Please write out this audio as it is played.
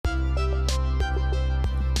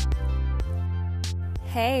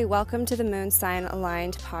Hey, welcome to the Moon Sign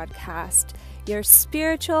Aligned podcast, your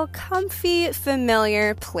spiritual, comfy,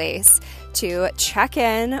 familiar place to check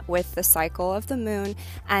in with the cycle of the moon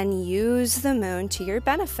and use the moon to your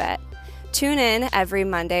benefit. Tune in every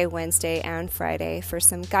Monday, Wednesday, and Friday for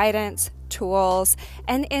some guidance, tools,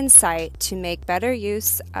 and insight to make better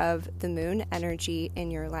use of the moon energy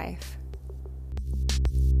in your life.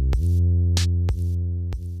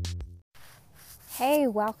 Hey,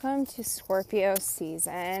 welcome to Scorpio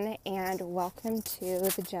season and welcome to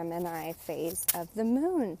the Gemini phase of the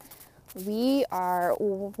moon. We are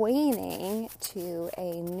waning to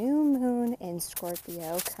a new moon in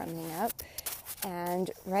Scorpio coming up,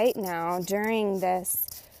 and right now during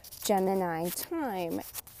this Gemini time,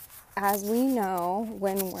 as we know,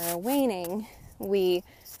 when we're waning, we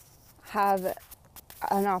have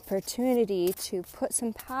an opportunity to put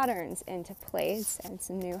some patterns into place and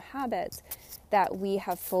some new habits that we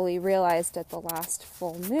have fully realized at the last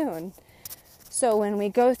full moon. So when we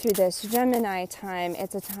go through this Gemini time,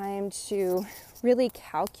 it's a time to really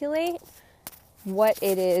calculate what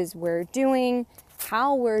it is we're doing,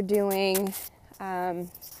 how we're doing.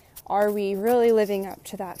 Are we really living up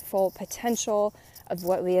to that full potential of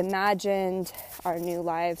what we imagined our new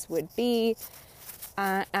lives would be?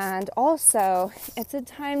 And also, it's a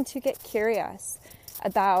time to get curious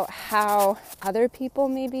about how other people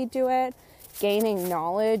maybe do it, gaining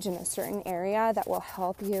knowledge in a certain area that will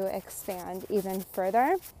help you expand even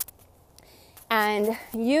further. And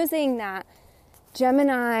using that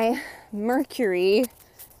Gemini Mercury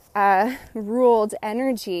ruled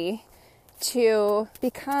energy to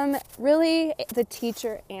become really the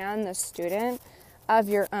teacher and the student of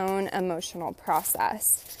your own emotional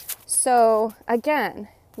process. So again,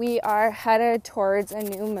 we are headed towards a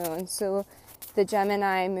new moon. So the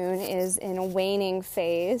Gemini moon is in a waning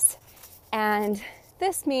phase. And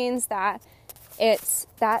this means that it's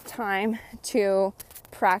that time to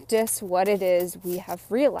practice what it is we have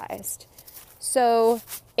realized. So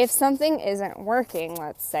if something isn't working,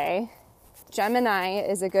 let's say, Gemini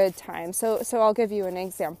is a good time. So I'll give you an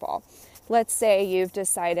example. Let's say you've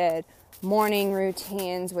decided morning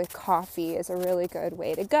routines with coffee is a really good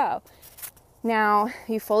way to go. Now,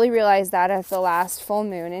 you fully realize that at the last full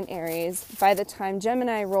moon in Aries, by the time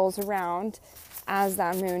Gemini rolls around, as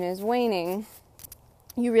that moon is waning,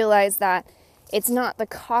 you realize that it's not the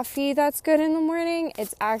coffee that's good in the morning,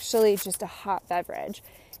 it's actually just a hot beverage.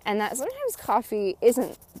 And that sometimes coffee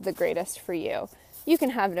isn't the greatest for you. You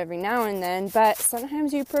can have it every now and then, but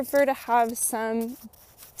sometimes you prefer to have something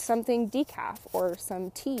decaf or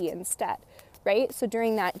some tea instead, right? So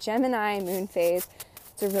during that Gemini moon phase,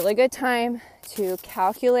 it's a really good time to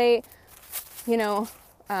calculate,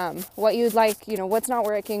 what you'd like, what's not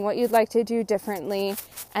working, what you'd like to do differently,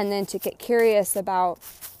 and then to get curious about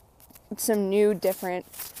some new different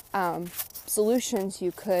solutions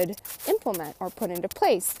you could implement or put into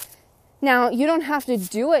place. Now, you don't have to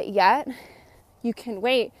do it yet. You can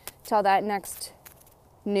wait till that next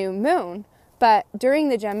new moon. But during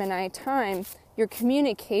the Gemini time, your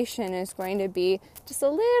communication is going to be just a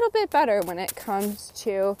little bit better when it comes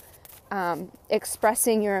to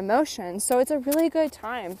expressing your emotions. So it's a really good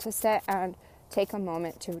time to sit and take a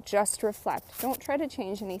moment to just reflect. Don't try to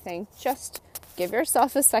change anything. Just give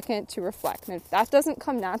yourself a second to reflect. And if that doesn't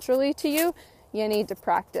come naturally to you, you need to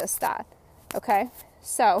practice that. Okay?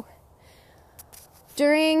 So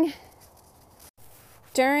during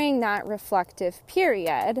that reflective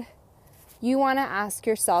period, you want to ask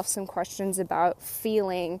yourself some questions about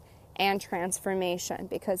feeling and transformation,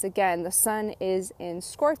 because again, the sun is in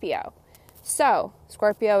Scorpio. So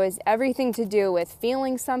Scorpio is everything to do with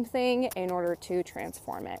feeling something in order to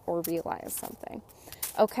transform it or realize something.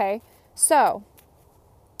 Okay, so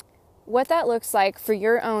what that looks like for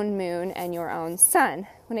your own moon and your own sun.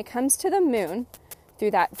 When it comes to the moon,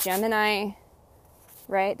 through that Gemini,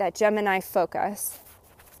 right, that Gemini focus,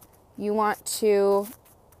 you want to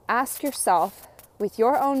ask yourself, with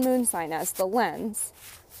your own moon sign as the lens,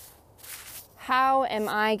 how am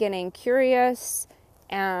I getting curious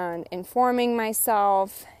and informing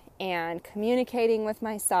myself and communicating with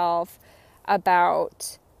myself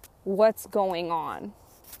about what's going on,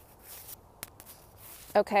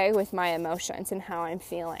 okay, with my emotions and how I'm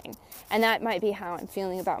feeling. And that might be how I'm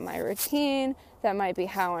feeling about my routine. That might be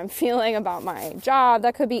how I'm feeling about my job.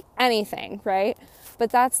 That could be anything, right?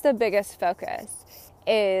 But that's the biggest focus,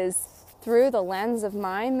 is through the lens of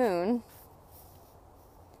my moon,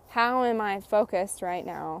 how am I focused right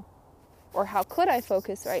now? Or how could I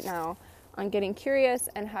focus right now on getting curious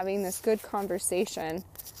and having this good conversation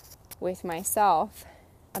with myself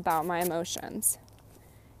about my emotions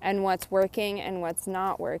and what's working and what's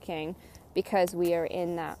not working, because we are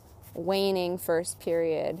in that waning first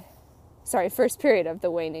period of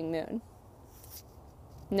the waning moon.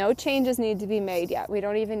 No changes need to be made yet. We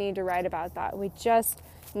don't even need to write about that. We just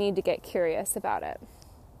need to get curious about it.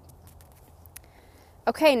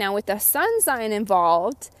 Okay, now with the sun sign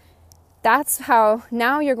involved, that's how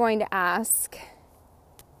now you're going to ask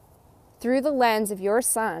through the lens of your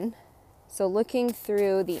sun. So looking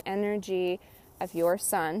through the energy of your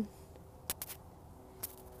sun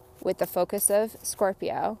with the focus of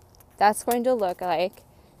Scorpio, that's going to look like,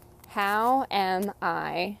 how am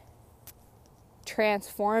I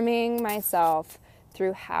transforming myself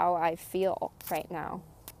through how I feel right now?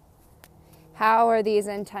 How are these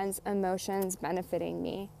intense emotions benefiting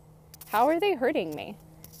me? How are they hurting me?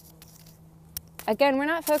 Again, we're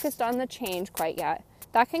not focused on the change quite yet.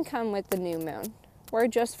 That can come with the new moon. We're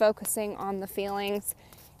just focusing on the feelings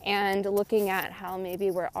and looking at how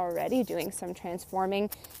maybe we're already doing some transforming,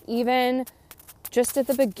 even just at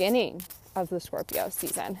the beginning of the Scorpio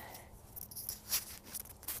season.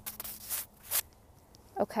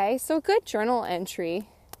 Okay, so a good journal entry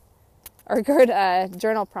or good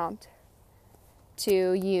journal prompt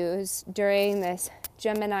to use during this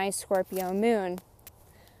Gemini Scorpio moon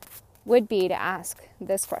would be to ask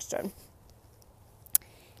this question.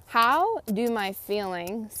 How do my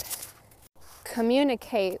feelings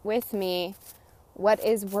communicate with me what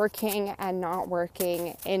is working and not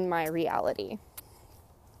working in my reality?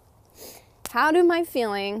 How do my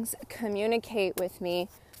feelings communicate with me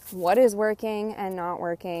what is working and not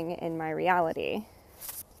working in my reality?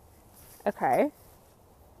 Okay.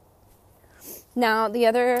 Now, the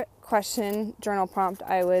other question, journal prompt,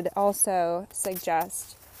 I would also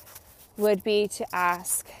suggest would be to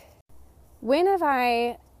ask, when have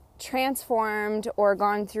I transformed or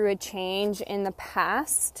gone through a change in the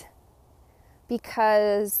past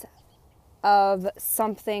because of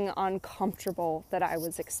something uncomfortable that I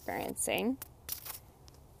was experiencing?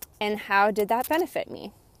 And how did that benefit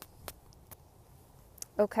me?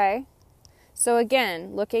 Okay? So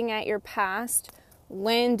again, looking at your past,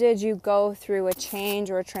 when did you go through a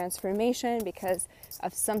change or a transformation because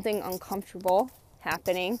of something uncomfortable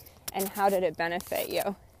happening, and how did it benefit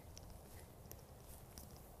you?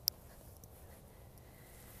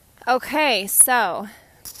 Okay, so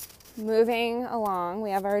moving along,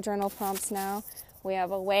 we have our journal prompts now. We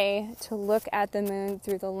have a way to look at the moon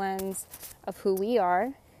through the lens of who we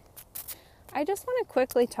are. I just want to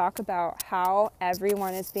quickly talk about how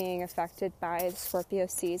everyone is being affected by the Scorpio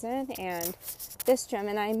season and this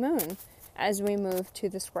Gemini moon as we move to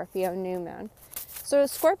the Scorpio new moon. So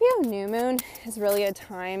Scorpio new moon is really a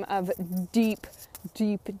time of deep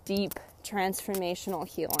transformational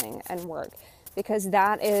healing and work, because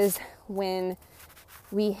that is when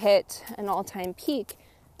we hit an all-time peak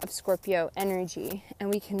of Scorpio energy, and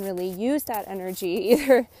we can really use that energy.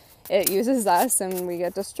 Either it uses us and we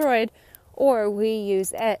get destroyed, or we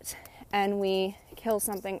use it and we kill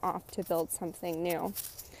something off to build something new.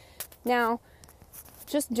 Now,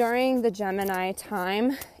 just during the Gemini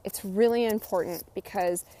time, it's really important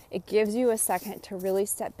because it gives you a second to really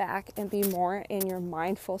step back and be more in your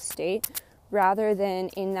mindful state rather than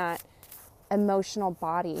in that emotional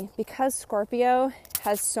body. Because Scorpio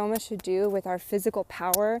has so much to do with our physical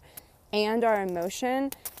power and our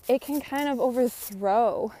emotion, it can kind of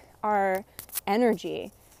overthrow our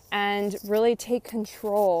energy and really take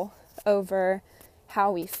control over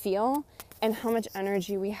how we feel and how much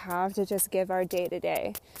energy we have to just give our day to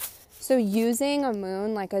day. So using a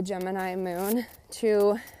moon like a Gemini moon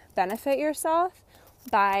to benefit yourself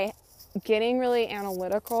by getting really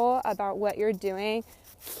analytical about what you're doing,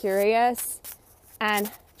 curious,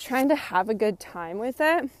 and trying to have a good time with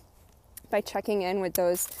it by checking in with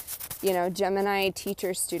those, Gemini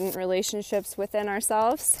teacher-student relationships within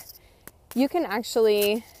ourselves, you can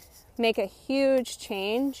actually make a huge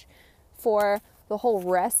change for the whole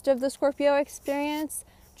rest of the Scorpio experience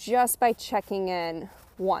just by checking in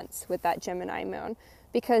once with that Gemini moon.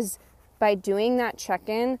 Because by doing that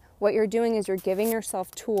check-in, what you're doing is you're giving yourself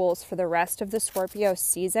tools for the rest of the Scorpio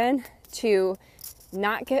season to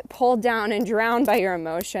not get pulled down and drowned by your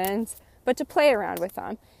emotions, but to play around with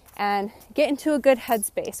them and get into a good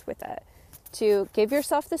headspace with it, to give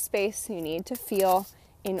yourself the space you need to feel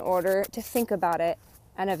in order to think about it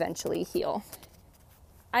and eventually heal.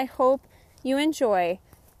 I hope you enjoy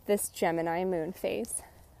this Gemini moon phase.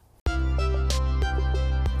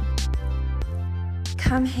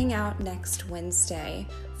 Come hang out next Wednesday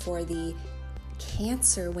for the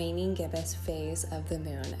Cancer waning gibbous phase of the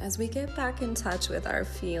moon as we get back in touch with our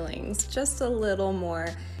feelings just a little more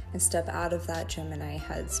and step out of that Gemini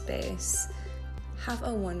headspace. Have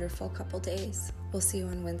a wonderful couple days. We'll see you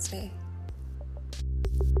on Wednesday.